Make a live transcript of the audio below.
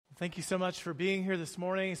Thank you so much for being here this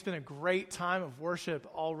morning. It's been a great time of worship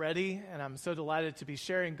already, and I'm so delighted to be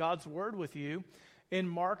sharing God's Word with you in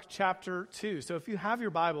Mark chapter 2. So if you have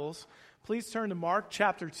your Bibles, please turn to Mark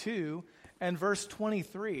chapter 2 and verse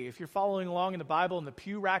 23. If you're following along in the Bible in the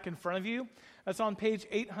pew rack in front of you, that's on page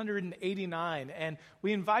 889. And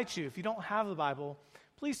we invite you, if you don't have the Bible,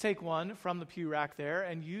 please take one from the pew rack there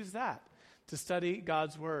and use that to study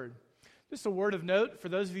God's Word. Just a word of note for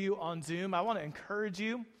those of you on Zoom, I want to encourage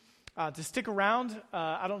you to stick around.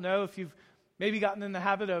 I don't know if you've maybe gotten in the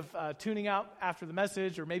habit of tuning out after the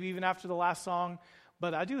message or maybe even after the last song,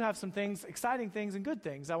 but I do have some things, exciting things and good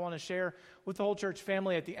things I want to share with the whole church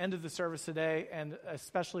family at the end of the service today, and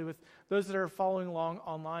especially with those that are following along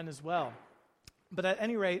online as well. But at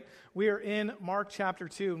any rate, we are in Mark chapter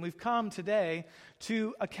 2, and we've come today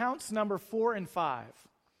to accounts number 4 and 5.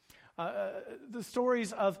 The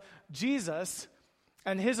stories of Jesus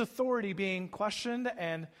and his authority being questioned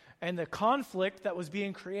and the conflict that was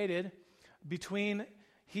being created between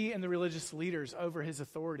he and the religious leaders over his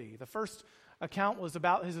authority. The first account was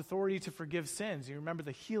about his authority to forgive sins. You remember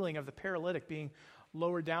the healing of the paralytic being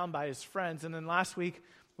lowered down by his friends. And then last week,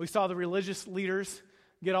 we saw the religious leaders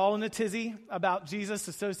get all in a tizzy about Jesus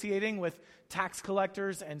associating with tax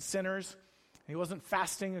collectors and sinners. He wasn't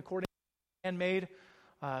fasting according to man-made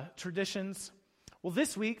traditions. Well,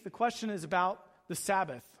 this week, the question is about the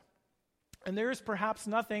Sabbath. And there is perhaps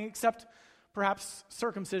nothing except perhaps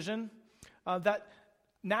circumcision that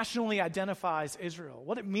nationally identifies Israel.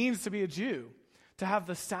 What it means to be a Jew, to have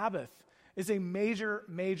the Sabbath, is a major,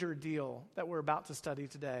 major deal that we're about to study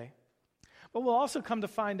today. But we'll also come to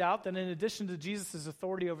find out that in addition to Jesus'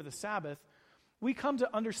 authority over the Sabbath, we come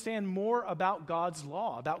to understand more about God's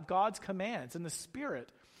law, about God's commands, and the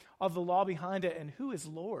spirit of the law behind it, and who is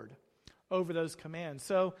Lord over those commands.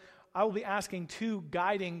 So I will be asking two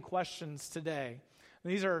guiding questions today.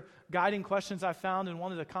 And these are guiding questions I found in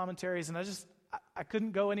one of the commentaries, and I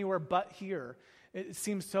couldn't go anywhere but here. It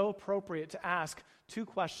seems so appropriate to ask two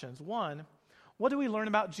questions. One, what do we learn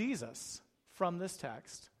about Jesus from this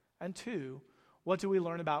text? And two, what do we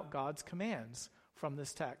learn about God's commands from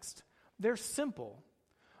this text? They're simple,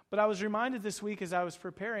 but I was reminded this week as I was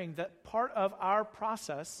preparing that part of our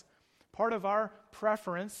process, part of our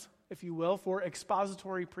preference, if you will, for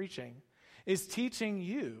expository preaching is teaching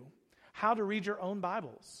you how to read your own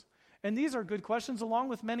Bibles. And these are good questions along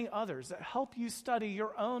with many others that help you study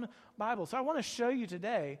your own Bible. So I want to show you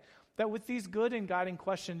today that with these good and guiding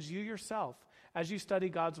questions, you yourself, as you study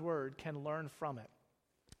God's Word, can learn from it.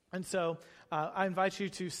 And so I invite you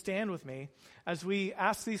to stand with me as we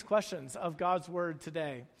ask these questions of God's Word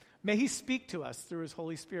today. May He speak to us through His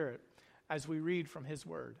Holy Spirit as we read from His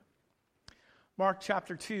Word. Mark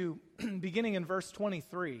chapter 2, beginning in verse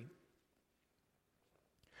 23.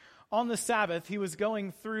 On the Sabbath, he was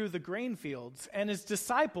going through the grain fields, and his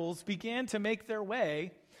disciples began to make their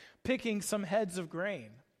way, picking some heads of grain.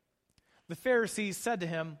 The Pharisees said to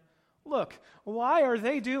him, "Look, why are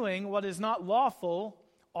they doing what is not lawful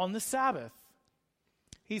on the Sabbath?"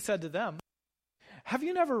 He said to them, "Have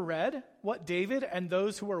you never read what David and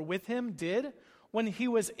those who were with him did when he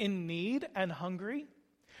was in need and hungry?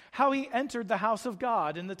 How he entered the house of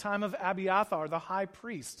God in the time of Abiathar the high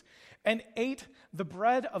priest and ate the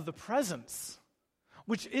bread of the presence,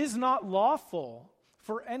 which is not lawful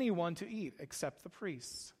for anyone to eat except the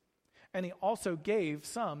priests. And he also gave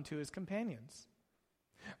some to his companions.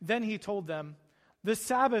 Then he told them, 'The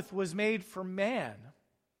Sabbath was made for man,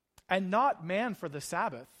 and not man for the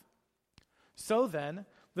Sabbath. So then,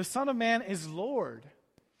 the Son of Man is Lord,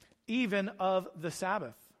 even of the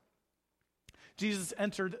Sabbath.' Jesus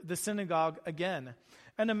entered the synagogue again,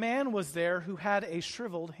 and a man was there who had a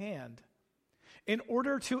shriveled hand. In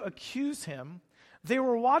order to accuse him, they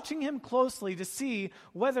were watching him closely to see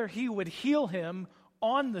whether he would heal him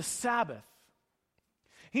on the Sabbath.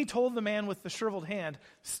 He told the man with the shriveled hand,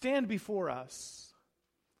 'Stand before us.'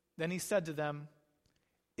 Then he said to them,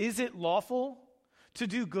 'Is it lawful to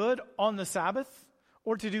do good on the Sabbath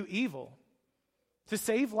or to do evil, to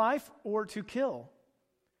save life or to kill?'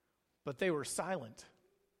 But they were silent.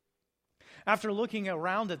 After looking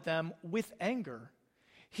around at them with anger,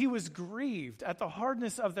 he was grieved at the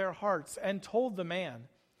hardness of their hearts and told the man,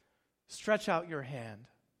 'Stretch out your hand.'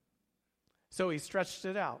 So he stretched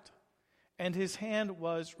it out, and his hand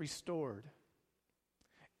was restored.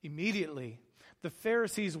 Immediately, the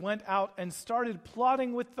Pharisees went out and started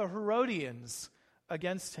plotting with the Herodians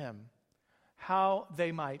against him, how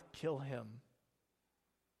they might kill him.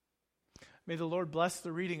 May the Lord bless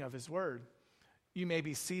the reading of His Word. You may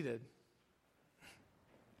be seated.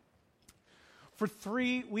 For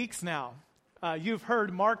 3 weeks now, you've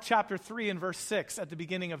heard Mark chapter 3 and verse 6 at the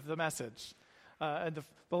beginning of the message. And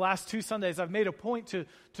the last 2 Sundays, I've made a point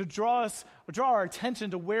to draw our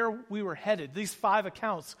attention to where we were headed. These 5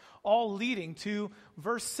 accounts, all leading to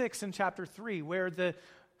verse 6 in chapter 3, where the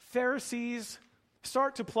Pharisees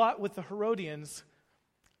start to plot with the Herodians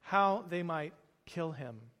how they might kill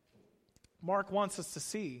him. Mark wants us to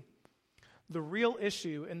see the real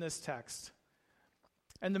issue in this text.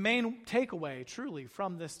 And the main takeaway, truly,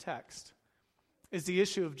 from this text is the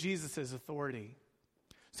issue of Jesus' authority.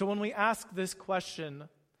 So when we ask this question,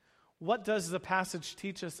 what does the passage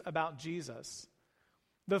teach us about Jesus?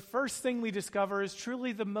 The first thing we discover is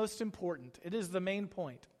truly the most important. It is the main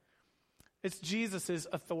point. It's Jesus'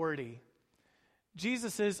 authority.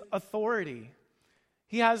 Jesus' authority.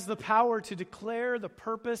 He has the power to declare the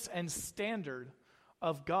purpose and standard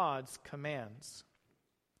of God's commands.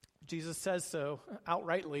 Jesus says so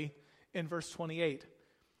outrightly in verse 28.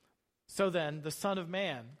 So then, the Son of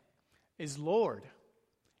Man is Lord,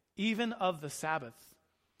 even of the Sabbath.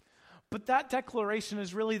 But that declaration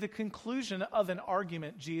is really the conclusion of an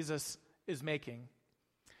argument Jesus is making.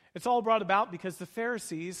 It's all brought about because the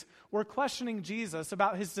Pharisees were questioning Jesus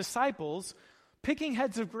about his disciples picking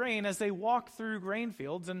heads of grain as they walk through grain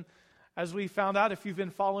fields. And as we found out, if you've been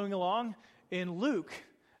following along in Luke,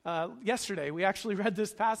 yesterday we actually read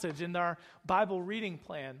this passage in our Bible reading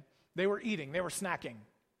plan. They were eating, they were snacking,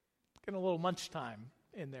 getting a little munch time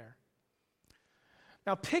in there.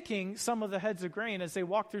 Now, picking some of the heads of grain as they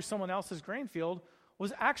walked through someone else's grain field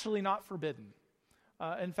was actually not forbidden.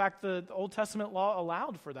 In fact, the Old Testament law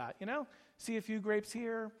allowed for that. See a few grapes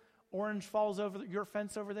here, orange falls over your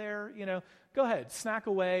fence over there. Go ahead, snack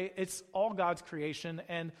away. It's all God's creation.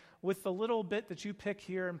 And with the little bit that you pick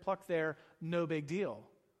here and pluck there, no big deal.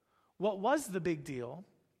 What was the big deal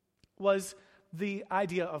was the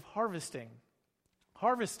idea of harvesting.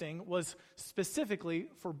 Harvesting was specifically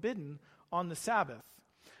forbidden on the Sabbath.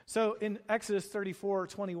 So in Exodus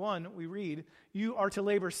 34:21, we read, "You are to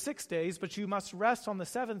labor 6 days, but you must rest on the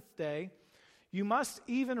 7th day. You must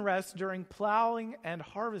even rest during plowing and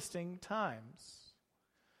harvesting times."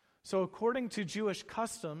 So according to Jewish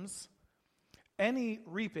customs, any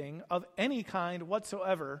reaping of any kind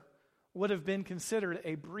whatsoever would have been considered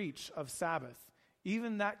a breach of Sabbath,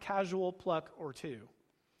 even that casual pluck or two.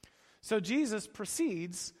 So Jesus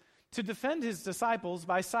proceeds to defend his disciples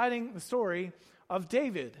by citing the story of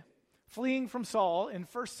David fleeing from Saul in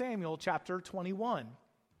 1 Samuel chapter 21.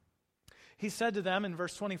 He said to them in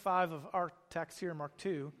verse 25 of our text here in Mark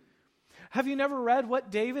 2, "Have you never read what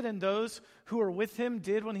David and those who were with him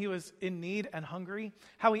did when he was in need and hungry?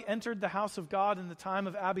 How he entered the house of God in the time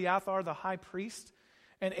of Abiathar the high priest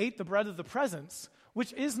and ate the bread of the presence,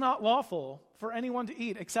 which is not lawful for anyone to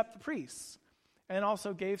eat except the priests, and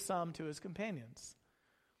also gave some to his companions."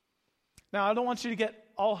 Now, I don't want you to get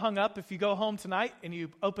all hung up if you go home tonight and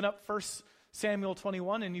you open up 1 Samuel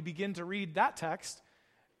 21 and you begin to read that text,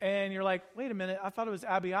 and you're like, wait a minute, I thought it was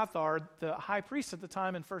Abiathar, the high priest at the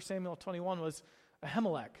time in 1 Samuel 21 was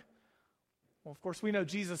Ahimelech. Well, of course, we know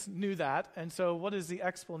Jesus knew that, and so what is the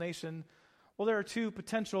explanation? Well, there are 2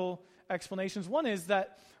 potential explanations. One is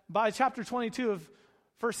that by chapter 22 of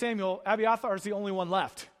 1 Samuel, Abiathar is the only one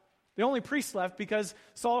left. The only priest left because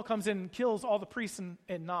Saul comes in and kills all the priests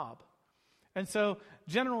in Nob. And so,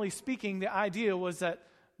 generally speaking, the idea was that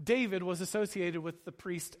David was associated with the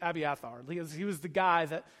priest Abiathar. He was the guy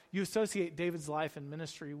that you associate David's life and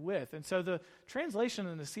ministry with. And so the translation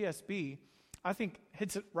in the CSB, I think,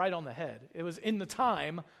 hits it right on the head. It was in the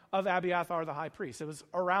time of Abiathar the high priest. It was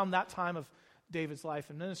around that time of David's life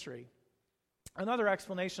and ministry. Another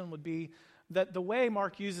explanation would be that the way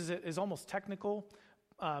Mark uses it is almost technical,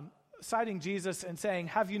 citing Jesus and saying,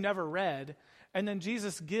 "Have you never read?" And then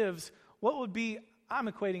Jesus gives what would be, I'm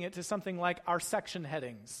equating it to something like our section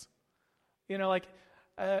headings.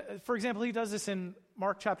 For example, he does this in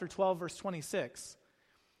Mark chapter 12, verse 26.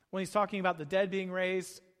 When he's talking about the dead being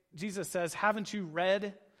raised, Jesus says, "Haven't you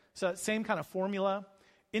read?" So that same kind of formula.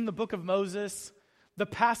 In the book of Moses, the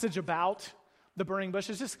passage about the burning bush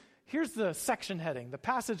is just, here's the section heading, the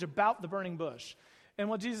passage about the burning bush. And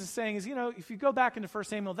what Jesus is saying is, if you go back into 1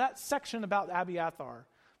 Samuel, that section about Abiathar,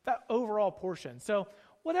 that overall portion. So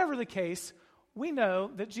whatever the case, we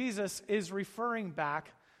know that Jesus is referring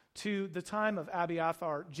back to the time of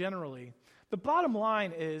Abiathar generally. The bottom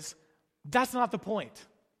line is, that's not the point.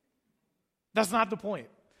 That's not the point.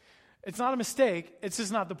 It's not a mistake, it's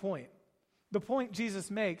just not the point. The point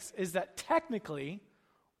Jesus makes is that technically,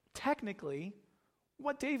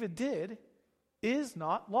 what David did is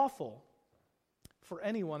not lawful for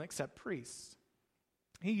anyone except priests.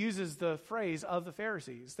 He uses the phrase of the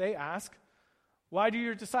Pharisees. They ask, Why do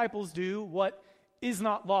your disciples do what is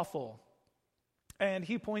not lawful? And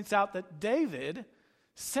he points out that David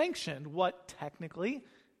sanctioned what technically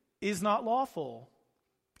is not lawful.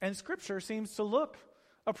 And Scripture seems to look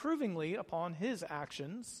approvingly upon his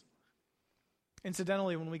actions.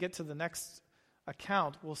 Incidentally, when we get to the next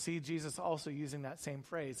account, we'll see Jesus also using that same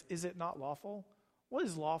phrase. Is it not lawful? What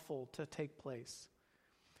is lawful to take place?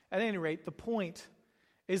 At any rate, the point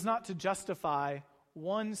is not to justify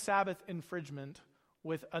one Sabbath infringement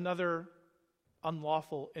with another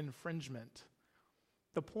unlawful infringement.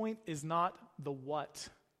 The point is not the what.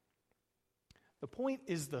 The point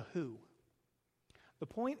is the who. The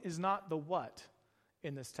point is not the what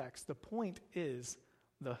in this text. The point is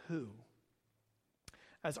the who.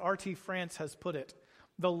 As R.T. France has put it,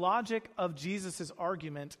 the logic of Jesus'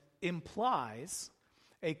 argument implies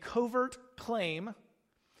a covert claim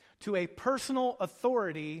to a personal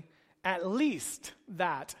authority, at least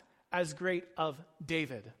that as great of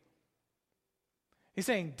David. He's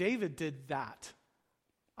saying, David did that.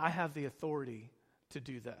 I have the authority to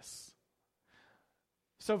do this.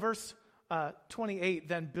 So verse 28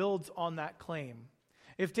 then builds on that claim.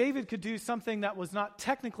 If David could do something that was not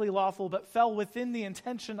technically lawful but fell within the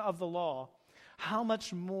intention of the law, how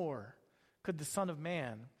much more could the Son of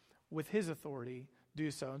Man, with his authority,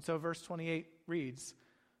 do so? And so verse 28 reads,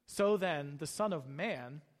 so then the Son of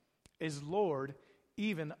Man is Lord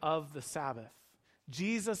even of the Sabbath.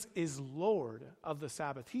 Jesus is Lord of the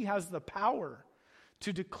Sabbath. He has the power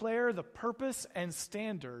to declare the purpose and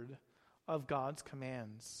standard of God's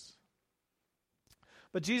commands.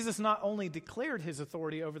 But Jesus not only declared his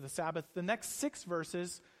authority over the Sabbath, the next 6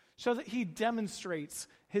 verses show that he demonstrates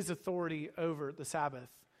his authority over the Sabbath.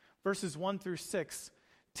 Verses 1 through 6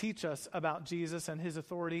 teach us about Jesus and his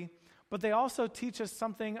authority, but they also teach us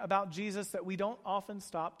something about Jesus that we don't often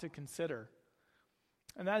stop to consider.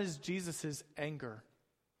 And that is Jesus' anger.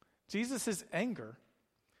 Jesus' anger.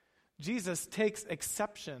 Jesus takes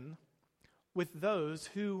exception with those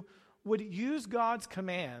who would use God's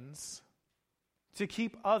commands to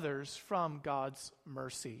keep others from God's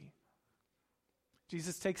mercy.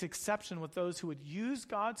 Jesus takes exception with those who would use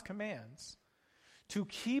God's commands to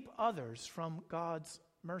keep others from God's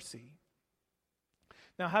mercy.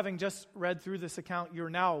 Now, having just read through this account, you're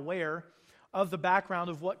now aware of the background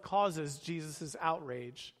of what causes Jesus'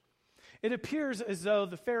 outrage. It appears as though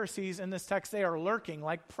the Pharisees in this text, they are lurking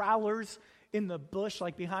like prowlers in the bush,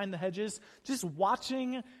 like behind the hedges, just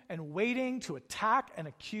watching and waiting to attack and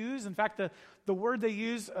accuse. In fact, the word they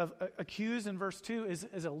use of accuse in verse 2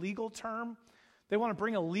 is a legal term. They want to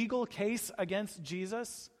bring a legal case against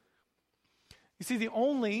Jesus. You see, the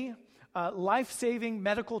only life-saving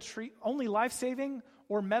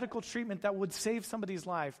or medical treatment that would save somebody's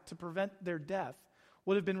life to prevent their death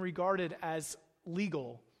would have been regarded as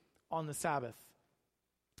legal on the Sabbath.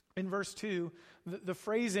 In verse 2, the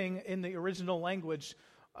phrasing in the original language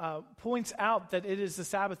points out that it is the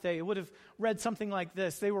Sabbath day. It would have read something like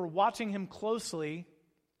this. They were watching him closely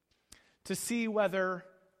to see whether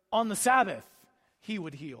on the Sabbath he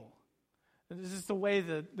would heal. And this is the way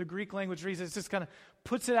the Greek language reads it. It just kind of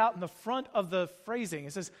puts it out in the front of the phrasing.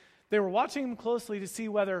 It says, they were watching him closely to see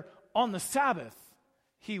whether on the Sabbath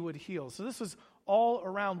he would heal. So this was all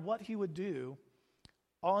around what he would do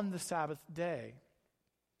on the Sabbath day.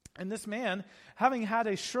 And this man, having had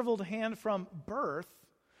a shriveled hand from birth,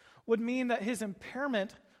 would mean that his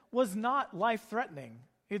impairment was not life-threatening.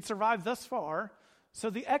 He had survived thus far, so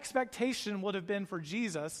the expectation would have been for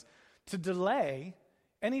Jesus to delay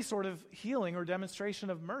any sort of healing or demonstration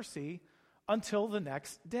of mercy until the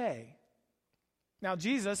next day. Now,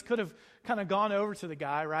 Jesus could have kind of gone over to the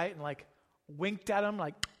guy, right, and like winked at him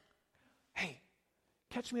like, hey,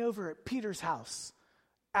 catch me over at Peter's house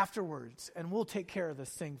afterwards, and we'll take care of this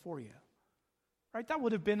thing for you. Right? That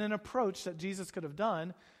would have been an approach that Jesus could have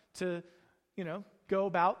done to, go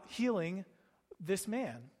about healing this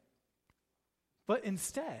man. But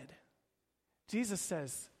instead, Jesus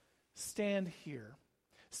says, stand here.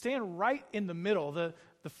 Stand right in the middle. The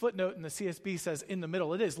footnote in the CSB says in the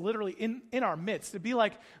middle. It is literally in our midst. It'd be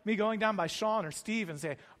like me going down by Sean or Steve and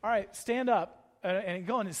say, all right, stand up. And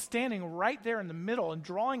going and standing right there in the middle and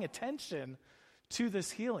drawing attention to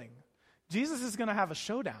this healing. Jesus is going to have a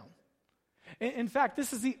showdown. In fact,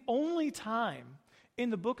 this is the only time in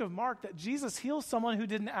the book of Mark that Jesus heals someone who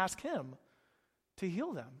didn't ask him to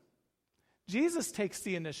heal them. Jesus takes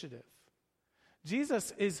the initiative.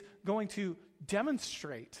 Jesus is going to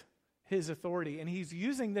demonstrate his authority, and he's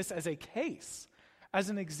using this as a case, as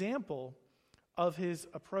an example of his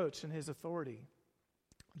approach and his authority.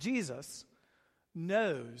 Jesus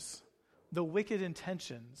knows the wicked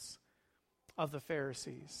intentions of the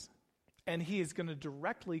Pharisees. And he is going to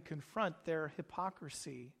directly confront their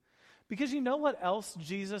hypocrisy. Because you know what else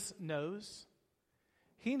Jesus knows?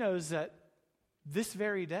 He knows that this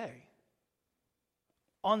very day,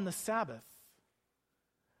 on the Sabbath,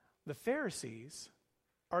 the Pharisees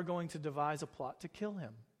are going to devise a plot to kill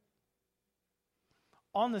him.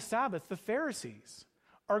 On the Sabbath, the Pharisees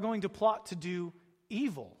are going to plot to do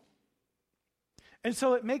evil. And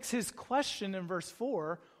so it makes his question in verse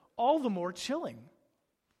 4 all the more chilling.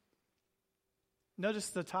 Notice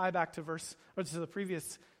the tie back to the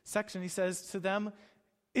previous section. He says to them,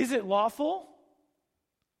 "Is it lawful?"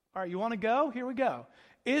 All right, you want to go? Here we go.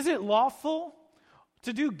 "Is it lawful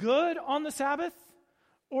to do good on the Sabbath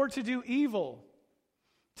or to do evil,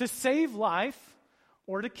 to save life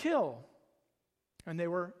or to kill?" And they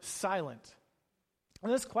were silent.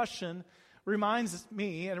 And this question reminds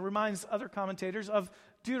me, and it reminds other commentators, of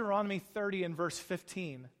Deuteronomy 30 and verse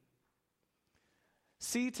 15.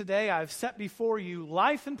 "See, today I have set before you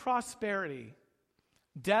life and prosperity,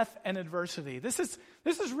 death and adversity." This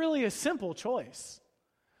is really a simple choice.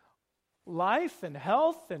 Life and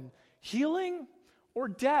health and healing, or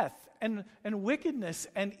death and wickedness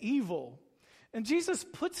and evil. And Jesus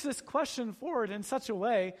puts this question forward in such a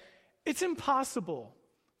way, it's impossible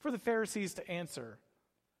for the Pharisees to answer.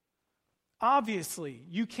 Obviously,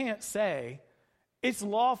 you can't say it's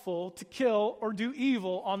lawful to kill or do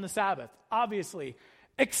evil on the Sabbath. Obviously.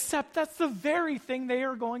 Except that's the very thing they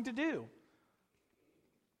are going to do.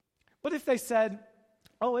 But if they said,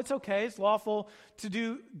 "Oh, it's okay, it's lawful to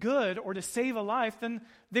do good or to save a life," then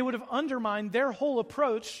they would have undermined their whole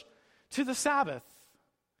approach to the Sabbath.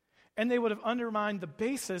 And they would have undermined the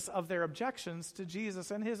basis of their objections to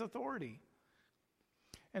Jesus and his authority.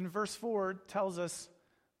 And verse 4 tells us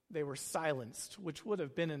they were silenced, which would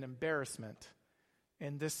have been an embarrassment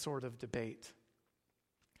in this sort of debate.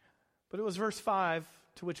 But it was verse 5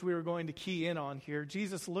 to which we were going to key in on here.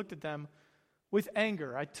 Jesus looked at them with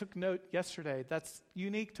anger. I took note yesterday. That's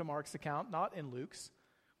unique to Mark's account, not in Luke's.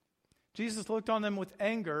 Jesus looked on them with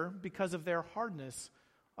anger because of their hardness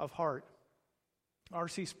of heart.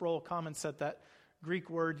 R.C. Sproul comments that that Greek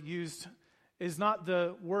word used is not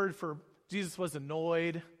the word for Jesus was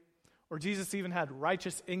annoyed, or Jesus even had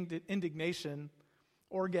righteous indignation.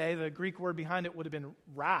 Orge, the Greek word behind it, would have been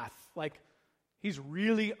wrath. Like, he's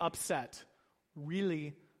really upset,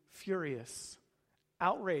 really furious,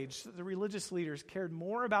 outraged that the religious leaders cared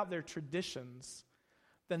more about their traditions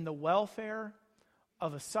than the welfare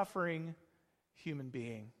of a suffering human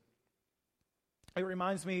being. It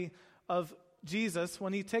reminds me of Jesus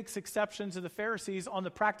when he takes exception to the Pharisees on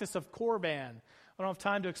the practice of Korban. I don't have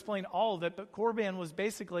time to explain all of it, but Korban was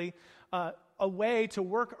basically a way to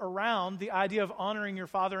work around the idea of honoring your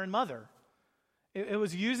father and mother. It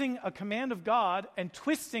was using a command of God and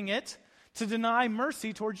twisting it to deny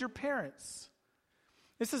mercy towards your parents.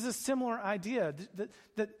 This is a similar idea,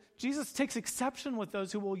 that Jesus takes exception with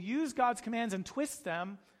those who will use God's commands and twist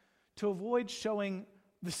them to avoid showing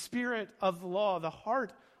the spirit of the law, the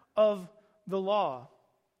heart of the law.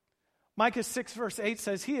 Micah 6 verse 8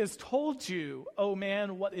 says, "He has told you, O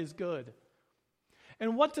man, what is good.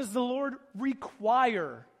 And what does the Lord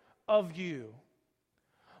require of you?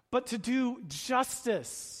 But to do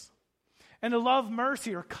justice, and to love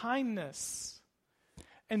mercy or kindness,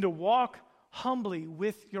 and to walk humbly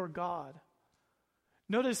with your God."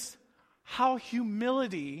 Notice how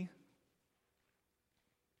humility,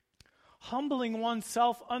 humbling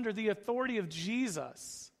oneself under the authority of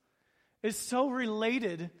Jesus, is so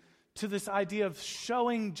related to this idea of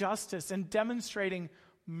showing justice and demonstrating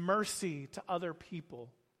mercy to other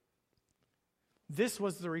people. This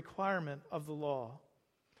was the requirement of the law.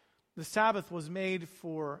 The Sabbath was made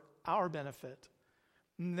for our benefit.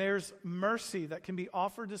 And there's mercy that can be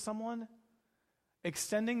offered to someone.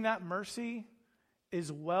 Extending that mercy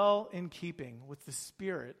is well in keeping with the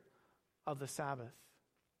spirit of the Sabbath.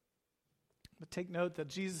 But take note that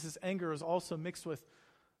Jesus' anger is also mixed with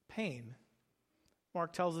pain.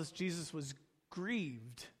 Mark tells us Jesus was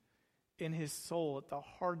grieved in his soul at the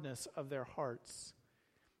hardness of their hearts.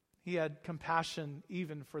 He had compassion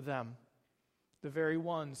even for them, the very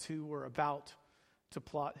ones who were about to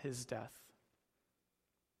plot his death.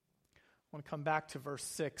 I want to come back to verse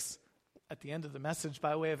 6 at the end of the message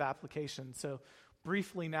by way of application. So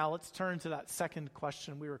briefly now, let's turn to that second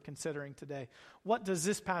question we were considering today. What does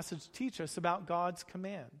this passage teach us about God's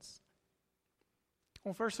commands?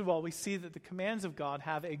 Well, first of all, we see that the commands of God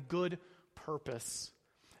have a good purpose.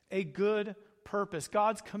 A good purpose.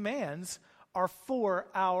 God's commands are for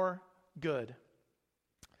our good.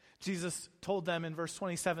 Jesus told them in verse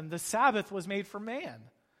 27, the Sabbath was made for man,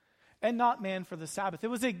 and not man for the Sabbath. It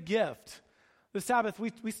was a gift. The Sabbath,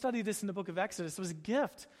 we studied this in the book of Exodus, was a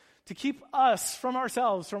gift to keep us from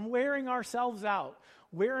ourselves, from wearing ourselves out,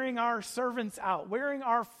 wearing our servants out, wearing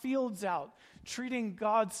our fields out, treating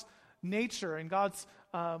God's nature and God's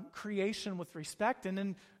creation with respect, and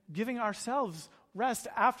then giving ourselves rest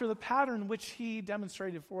after the pattern which he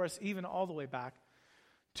demonstrated for us even all the way back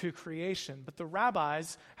to creation. But the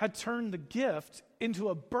rabbis had turned the gift into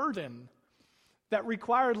a burden that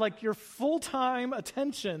required like your full-time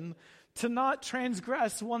attention to not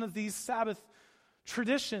transgress one of these Sabbath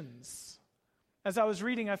traditions. As I was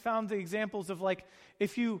reading, I found the examples of like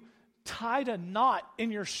if you tied a knot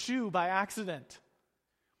in your shoe by accident,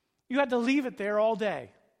 you had to leave it there all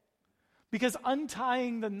day because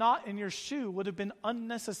untying the knot in your shoe would have been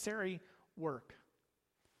unnecessary work.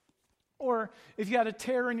 Or if you had a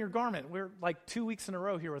tear in your garment, we're like 2 weeks in a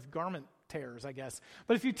row here with garment tears, I guess.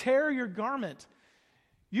 But if you tear your garment,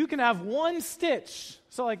 you can have one stitch.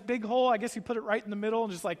 So like big hole, I guess you put it right in the middle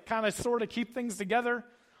and just like kind of sort of keep things together.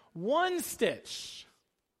 One stitch.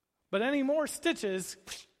 But any more stitches,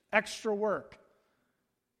 extra work.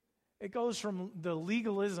 It goes from the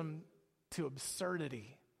legalism to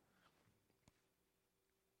absurdity.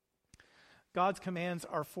 God's commands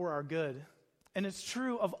are for our good. And it's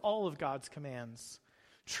true of all of God's commands.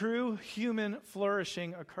 True human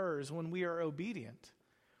flourishing occurs when we are obedient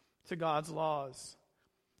to God's laws.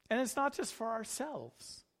 And it's not just for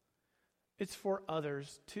ourselves. It's for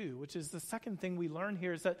others too, which is the second thing we learn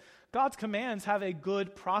here is that God's commands have a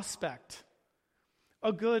good prospect.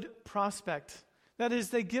 A good prospect. That is,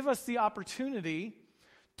 they give us the opportunity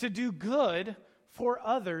to do good for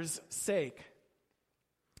others' sake.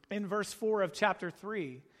 In verse 4 of chapter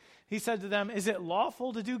 3, he said to them, "Is it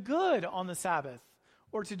lawful to do good on the Sabbath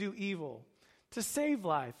or to do evil, to save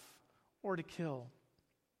life or to kill?"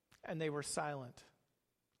 And they were silent.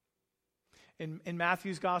 In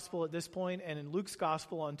Matthew's gospel at this point and in Luke's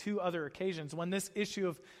gospel on 2 other occasions, when this issue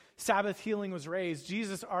of Sabbath healing was raised,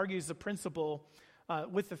 Jesus argues the principle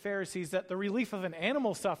with the Pharisees that the relief of an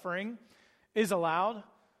animal suffering is allowed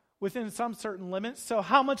within some certain limits. So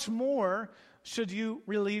how much more should you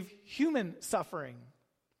relieve human suffering?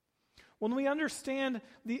 When we understand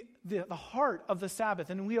the heart of the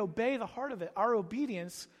Sabbath and we obey the heart of it, our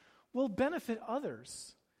obedience will benefit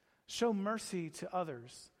others, show mercy to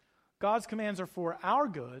others. God's commands are for our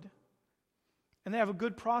good, and they have a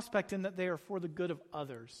good prospect in that they are for the good of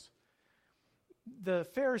others. The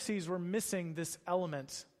Pharisees were missing this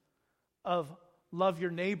element of love your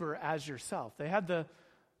neighbor as yourself. They had the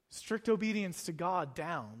strict obedience to God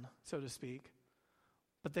down, so to speak,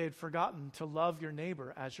 but they had forgotten to love your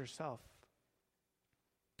neighbor as yourself.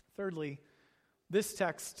 Thirdly, this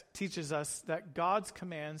text teaches us that God's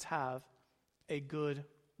commands have a good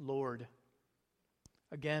Lord.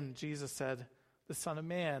 Again, Jesus said, "The Son of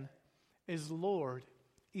Man is Lord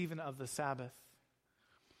even of the Sabbath."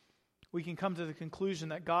 We can come to the conclusion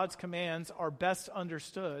that God's commands are best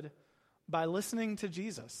understood by listening to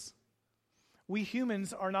Jesus. We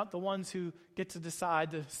humans are not the ones who get to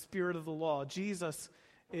decide the spirit of the law. Jesus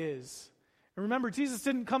is. And remember, Jesus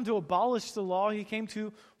didn't come to abolish the law. He came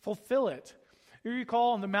to fulfill it. You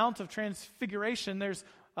recall on the Mount of Transfiguration, there's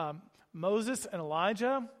Moses and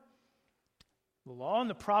Elijah, the law and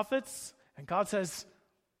the prophets, and God says,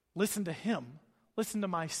 listen to him. Listen to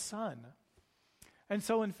my son. And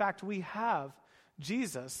so, in fact, we have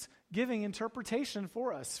Jesus giving interpretation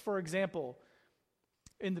for us. For example,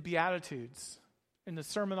 in the Beatitudes, in the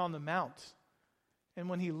Sermon on the Mount. And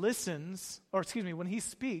when he when he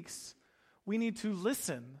speaks, we need to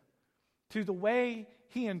listen to the way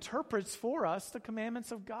he interprets for us the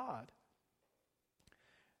commandments of God.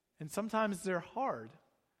 And sometimes they're hard.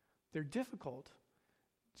 They're difficult.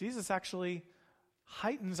 Jesus actually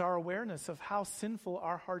heightens our awareness of how sinful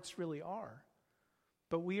our hearts really are.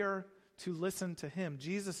 But we are to listen to him.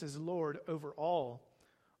 Jesus is Lord over all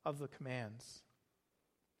of the commands.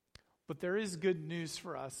 But there is good news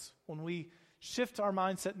for us. When we shift our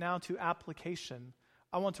mindset now to application,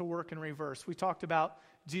 I want to work in reverse. We talked about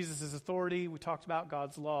Jesus' authority. We talked about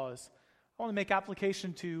God's laws. I want to make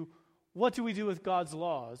application to what do we do with God's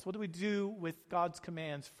laws? What do we do with God's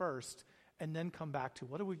commands first? And then come back to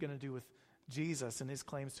what are we going to do with Jesus and his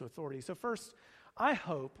claims to authority? So first, I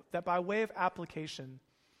hope that by way of application,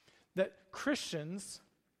 that Christians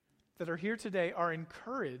that are here today are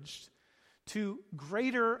encouraged to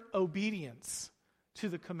greater obedience to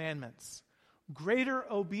the commandments, greater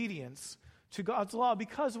obedience to God's law,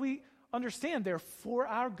 because we understand they're for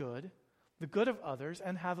our good, the good of others,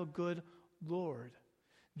 and have a good Lord.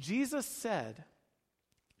 Jesus said,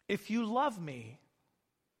 "If you love me,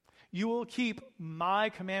 you will keep my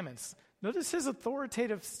commandments." Notice his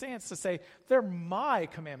authoritative stance to say, they're my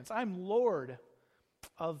commandments. I'm Lord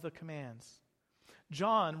of the commands.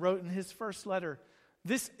 John wrote in his first letter,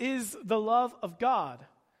 this is the love of God,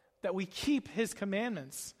 that we keep his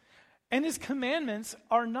commandments. And his commandments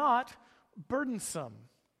are not burdensome.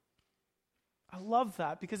 I love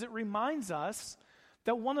that because it reminds us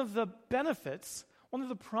that one of the benefits, one of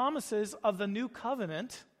the promises of the new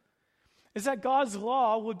covenant is that God's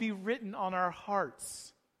law would be written on our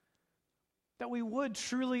hearts, that we would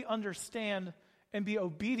truly understand and be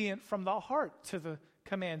obedient from the heart to the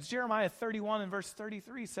commands. Jeremiah 31 and verse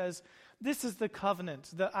 33 says, this is the covenant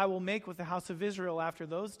that I will make with the house of Israel after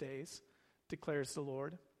those days, declares the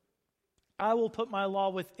Lord. I will put my law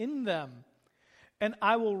within them, and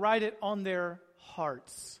I will write it on their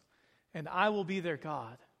hearts, and I will be their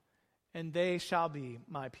God, and they shall be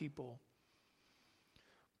my people.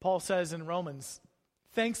 Paul says in Romans,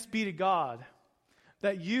 thanks be to God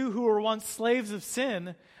that you who were once slaves of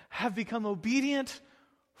sin have become obedient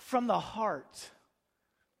from the heart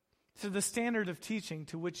to the standard of teaching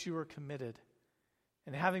to which you were committed.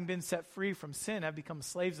 And having been set free from sin, have become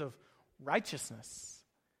slaves of righteousness.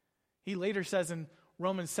 He later says in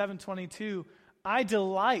Romans 7:22, I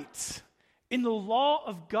delight in the law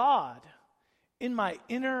of God in my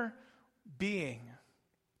inner being.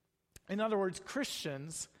 In other words,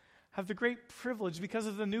 Christians have the great privilege, because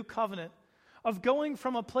of the new covenant, of going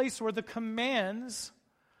from a place where the commands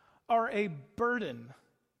are a burden.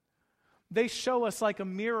 They show us like a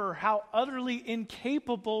mirror how utterly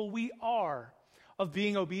incapable we are of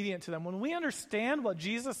being obedient to them. When we understand what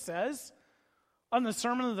Jesus says on the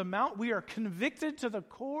Sermon on the Mount, we are convicted to the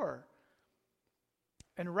core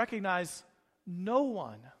and recognize no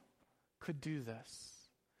one could do this.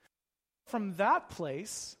 From that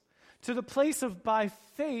place to the place of, by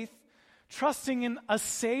faith, trusting in a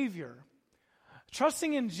Savior,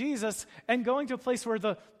 trusting in Jesus, and going to a place where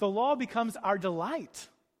the law becomes our delight.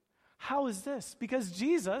 How is this? Because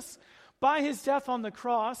Jesus, by his death on the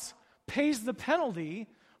cross, pays the penalty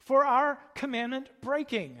for our commandment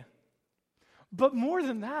breaking. But more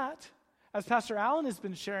than that, as Pastor Allen has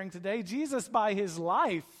been sharing today, Jesus, by his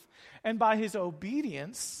life and by his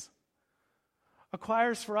obedience,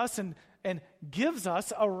 acquires for us and gives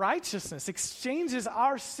us a righteousness, exchanges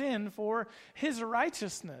our sin for his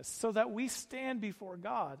righteousness, so that we stand before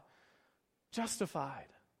God justified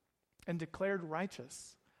and declared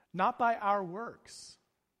righteous, not by our works.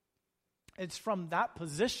 It's from that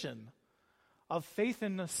position of faith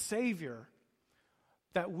in the Savior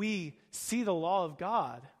that we see the law of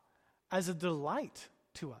God as a delight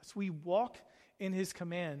to us. We walk in his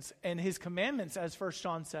commands, and his commandments, as 1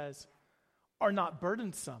 John says, are not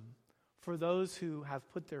burdensome for those who have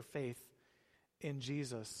put their faith in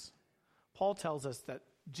Jesus. Paul tells us that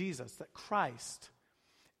Jesus, that Christ,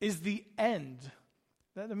 is the end.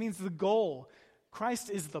 That means the goal.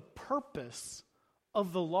 Christ is the purpose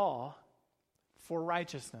of the law for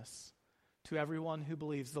righteousness to everyone who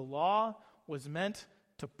believes. The law was meant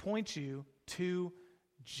to point you to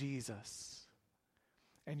Jesus.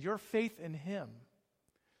 And your faith in him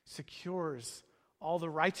secures all the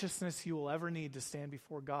righteousness you will ever need to stand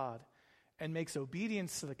before God, and makes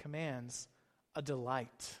obedience to the commands a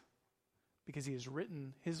delight, because he has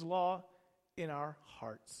written his law in our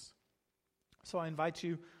hearts. So I invite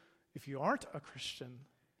you, if you aren't a Christian,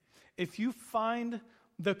 if you find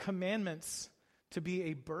the commandments to be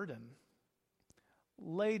a burden,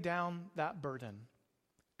 lay down that burden.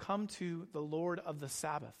 Come to the Lord of the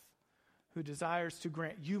Sabbath, who desires to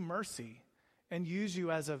grant you mercy and use you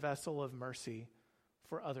as a vessel of mercy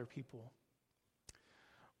for other people.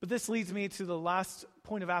 But this leads me to the last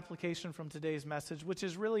point of application from today's message, which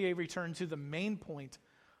is really a return to the main point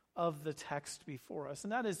of the text before us,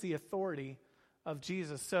 and that is the authority of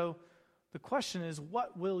Jesus. So the question is,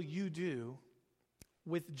 what will you do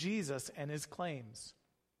with Jesus and his claims?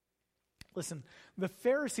 Listen, the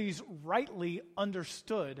Pharisees rightly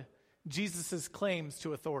understood Jesus' claims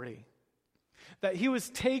to authority. That he was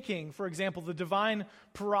taking, for example, the divine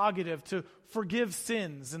prerogative to forgive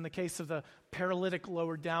sins in the case of the paralytic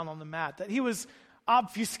lowered down on the mat. That he was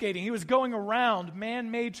obfuscating, he was going around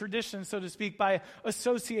man-made traditions, so to speak, by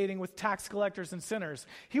associating with tax collectors and sinners.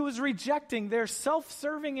 He was rejecting their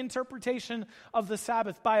self-serving interpretation of the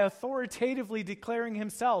Sabbath by authoritatively declaring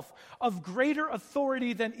himself of greater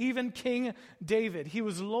authority than even King David. He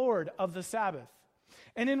was Lord of the Sabbath.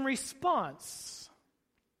 And in response,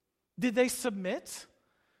 did they submit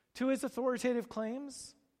to his authoritative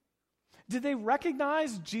claims? Did they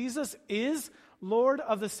recognize Jesus is Lord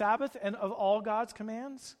of the Sabbath and of all God's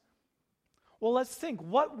commands? Well, let's think.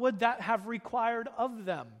 What would that have required of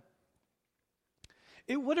them?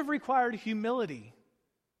 it would have required humility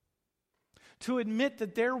to admit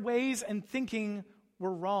that their ways and thinking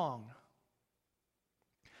were wrong.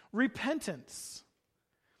 Repentance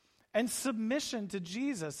and submission to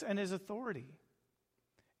Jesus and his authority.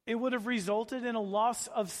 It would have resulted in a loss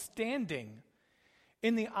of standing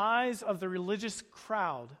in the eyes of the religious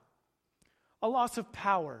crowd, a loss of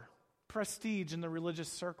power, prestige in the religious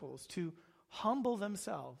circles to humble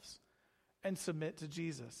themselves and submit to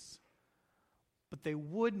Jesus. But they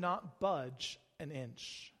would not budge an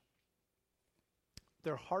inch.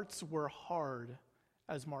 Their hearts were hard,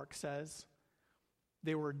 as Mark says.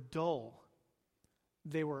 They were dull.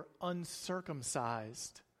 They were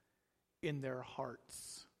uncircumcised in their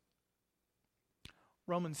hearts.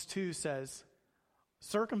 Romans 2 says,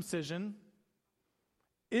 circumcision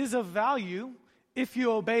is of value if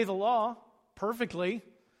you obey the law perfectly.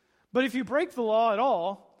 But if you break the law at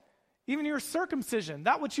all, even your circumcision,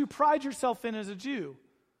 that which you pride yourself in as a Jew,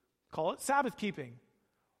 call it Sabbath keeping,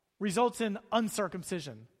 results in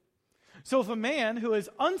uncircumcision. So if a man who is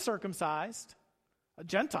uncircumcised, a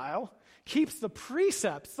Gentile, keeps the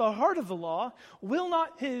precepts, the heart of the law, will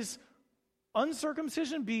not his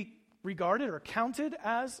uncircumcision be regarded or counted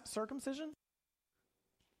as circumcision?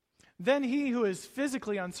 Then he who is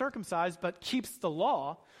physically uncircumcised but keeps the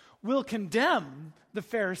law will condemn the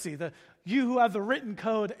Pharisee, you who have the written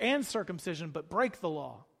code and circumcision but break the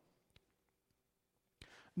law.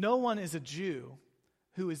 No one is a Jew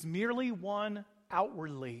who is merely one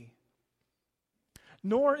outwardly,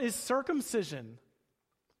 nor is circumcision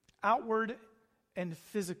outward and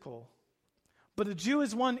physical, but a Jew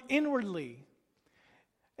is one inwardly.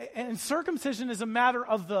 And circumcision is a matter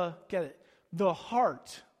of the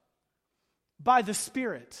heart, by the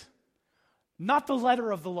Spirit, not the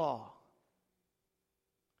letter of the law.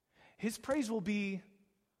 His praise will be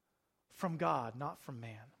from God, not from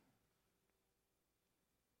man.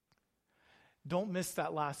 Don't miss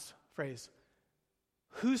that last phrase.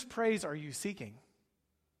 Whose praise are you seeking?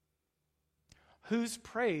 Whose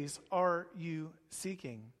praise are you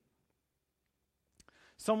seeking?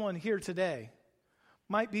 Someone here today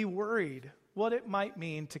might be worried what it might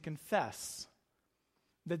mean to confess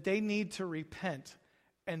that they need to repent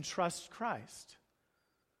and trust Christ.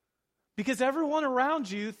 Because everyone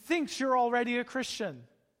around you thinks you're already a Christian.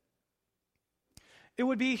 It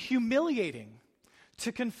would be humiliating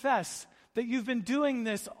to confess that you've been doing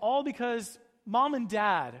this all because mom and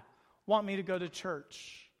dad want me to go to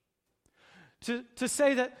church. To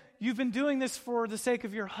say that you've been doing this for the sake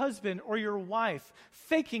of your husband or your wife,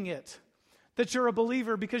 faking it, that you're a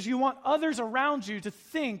believer because you want others around you to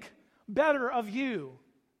think better of you.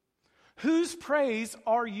 Whose praise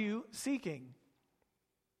are you seeking?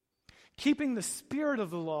 Keeping the spirit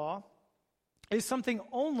of the law is something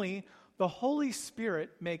only the Holy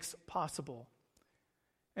Spirit makes possible.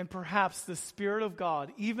 And perhaps the Spirit of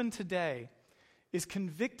God, even today, is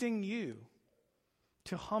convicting you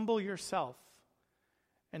to humble yourself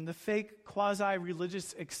and the fake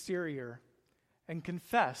quasi-religious exterior and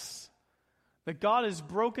confess that God has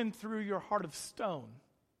broken through your heart of stone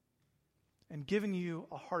and given you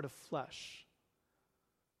a heart of flesh.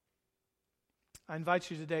 I invite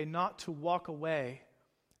you today not to walk away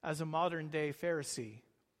as a modern-day Pharisee,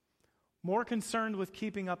 more concerned with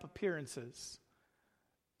keeping up appearances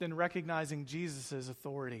than recognizing Jesus'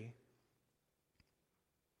 authority.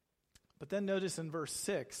 But then notice in verse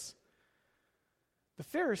 6, the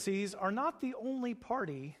Pharisees are not the only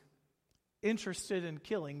party interested in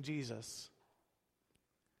killing Jesus.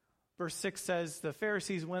 Verse 6 says, the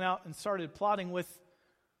Pharisees went out and started plotting with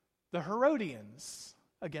the Herodians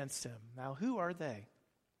against him. Now, who are they?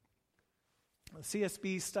 The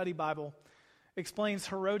CSB Study Bible explains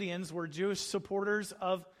Herodians were Jewish supporters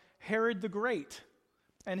of Herod the Great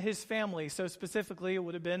and his family. So specifically, it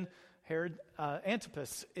would have been Herod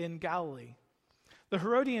Antipas in Galilee. The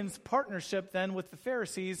Herodians' partnership then with the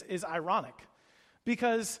Pharisees is ironic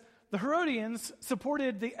because the Herodians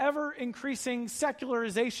supported the ever-increasing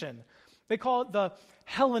secularization. They call it the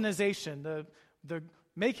Hellenization, the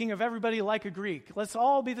making of everybody like a Greek. Let's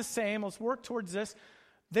all be the same. Let's work towards this.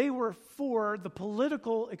 They were for the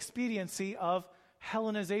political expediency of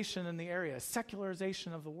Hellenization in the area,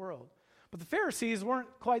 secularization of the world. But the Pharisees weren't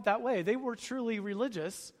quite that way. They were truly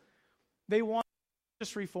religious. They wanted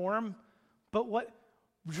religious reform. But what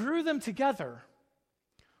drew them together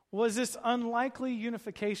was this unlikely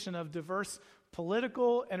unification of diverse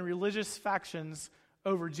political and religious factions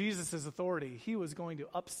over Jesus' authority. He was going to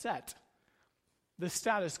upset the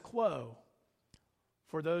status quo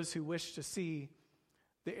for those who wish to see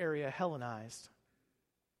the area Hellenized.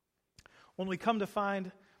 When we come to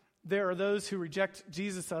find there are those who reject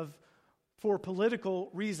Jesus of for political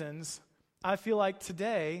reasons, I feel like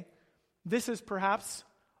today, this is perhaps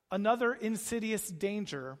another insidious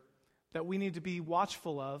danger that we need to be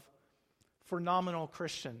watchful of for nominal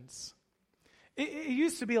Christians. It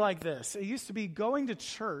used to be like this. It used to be going to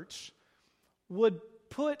church would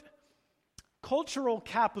put cultural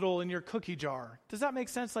capital in your cookie jar. Does that make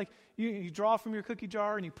sense? Like you draw from your cookie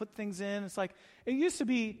jar and you put things in. It's like it used to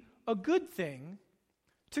be a good thing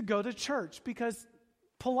to go to church because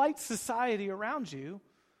polite society around you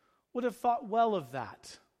would have thought well of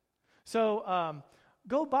that. So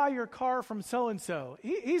go buy your car from so-and-so.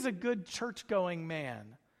 He's a good church-going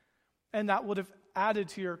man. And that would have added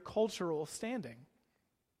to your cultural standing.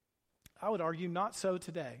 I would argue not so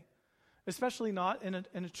today, especially not in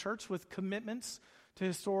a church with commitments to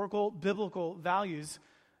historical, biblical values.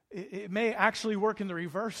 It may actually work in the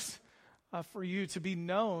reverse for you to be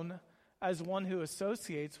known as one who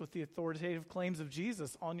associates with the authoritative claims of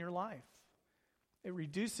Jesus on your life. It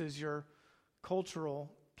reduces your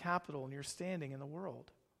cultural capital and your standing in the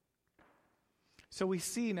world. So we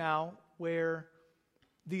see now where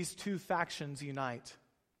these two factions unite.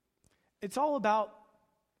 It's all about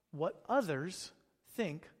what others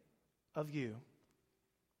think of you.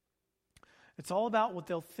 It's all about what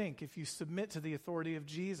they'll think if you submit to the authority of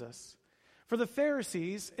Jesus. For the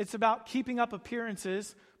Pharisees, it's about keeping up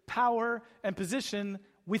appearances, power, and position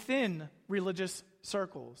within religious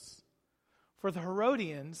circles. For the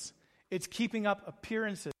Herodians, it's keeping up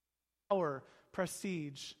appearances, power,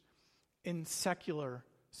 prestige in secular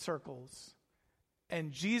circles.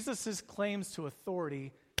 And Jesus' claims to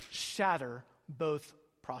authority shatter both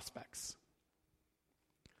prospects.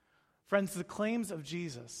 Friends, the claims of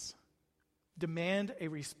Jesus demand a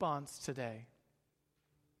response today.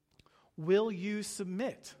 Will you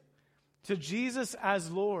submit to Jesus as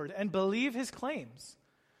Lord and believe his claims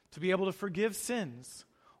to be able to forgive sins,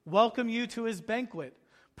 welcome you to his banquet,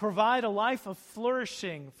 provide a life of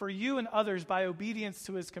flourishing for you and others by obedience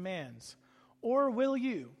to his commands? Or will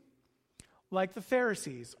you, like the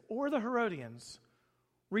Pharisees or the Herodians,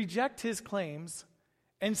 reject his claims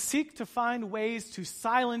and seek to find ways to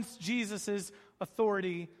silence Jesus'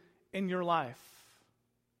 authority in your life?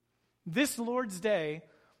 This Lord's Day,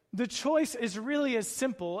 the choice is really as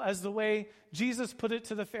simple as the way Jesus put it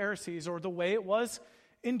to the Pharisees or the way it was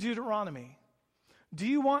in Deuteronomy. Do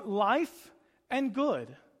you want life and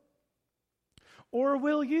good? Or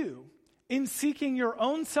will you, in seeking your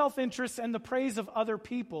own self-interest and the praise of other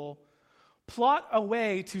people, plot a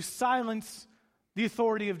way to silence the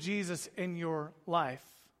authority of Jesus in your life?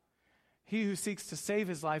 He who seeks to save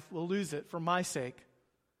his life will lose it for my sake.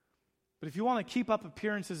 But if you want to keep up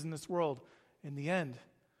appearances in this world, in the end,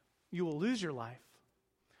 you will lose your life.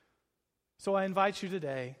 So I invite you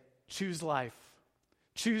today, choose life.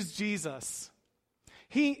 Choose Jesus.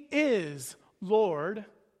 He is Lord,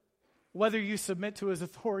 whether you submit to his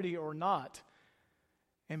authority or not.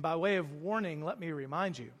 And by way of warning, let me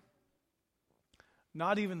remind you,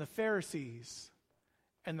 not even the Pharisees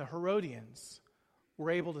and the Herodians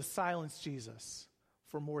were able to silence Jesus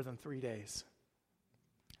for more than 3 days.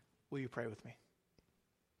 Will you pray with me?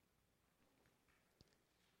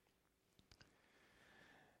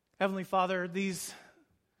 Heavenly Father, these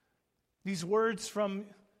words from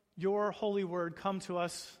your holy word come to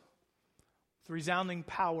us with resounding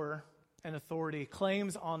power and authority,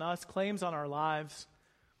 claims on us, claims on our lives,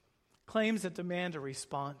 claims that demand a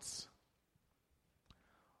response.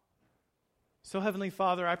 So, Heavenly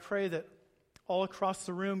Father, I pray that all across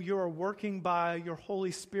the room you are working by your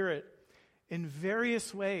Holy Spirit in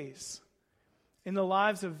various ways in the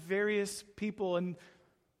lives of various people, and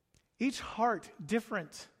each heart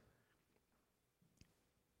different,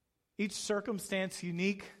 each circumstance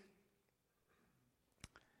unique,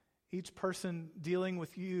 each person dealing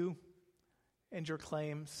with you and your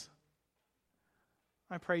claims.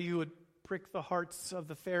 I pray you would prick the hearts of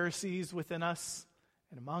the Pharisees within us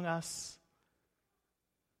and among us.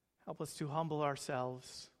 Help us to humble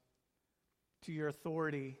ourselves to your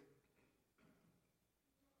authority.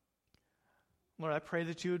 Lord, I pray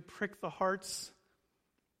that you would prick the hearts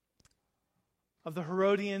of the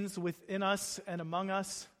Herodians within us and among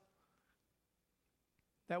us,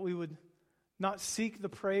 that we would not seek the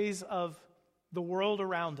praise of the world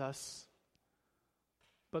around us,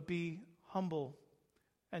 but be humble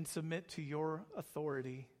and submit to your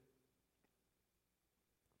authority.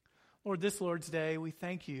 Lord, this Lord's Day, we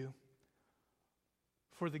thank you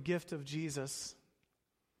for the gift of Jesus.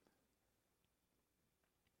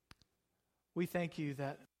 We thank you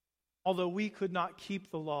that although we could not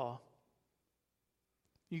keep the law,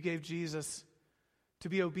 you gave Jesus to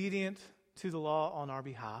be obedient to the law on our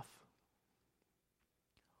behalf.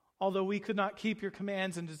 Although we could not keep your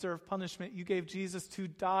commands and deserve punishment, you gave Jesus to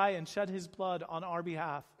die and shed his blood on our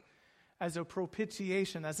behalf as a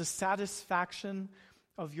propitiation, as a satisfaction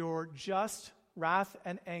of your just wrath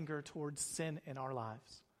and anger towards sin in our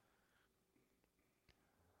lives.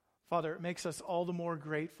 Father, it makes us all the more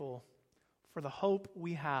grateful for the hope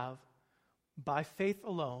we have by faith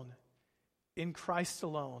alone, in Christ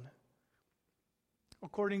alone,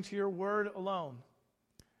 according to your word alone,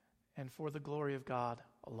 and for the glory of God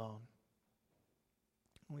alone.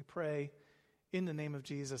 And we pray in the name of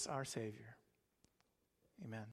Jesus, our Savior. Amen.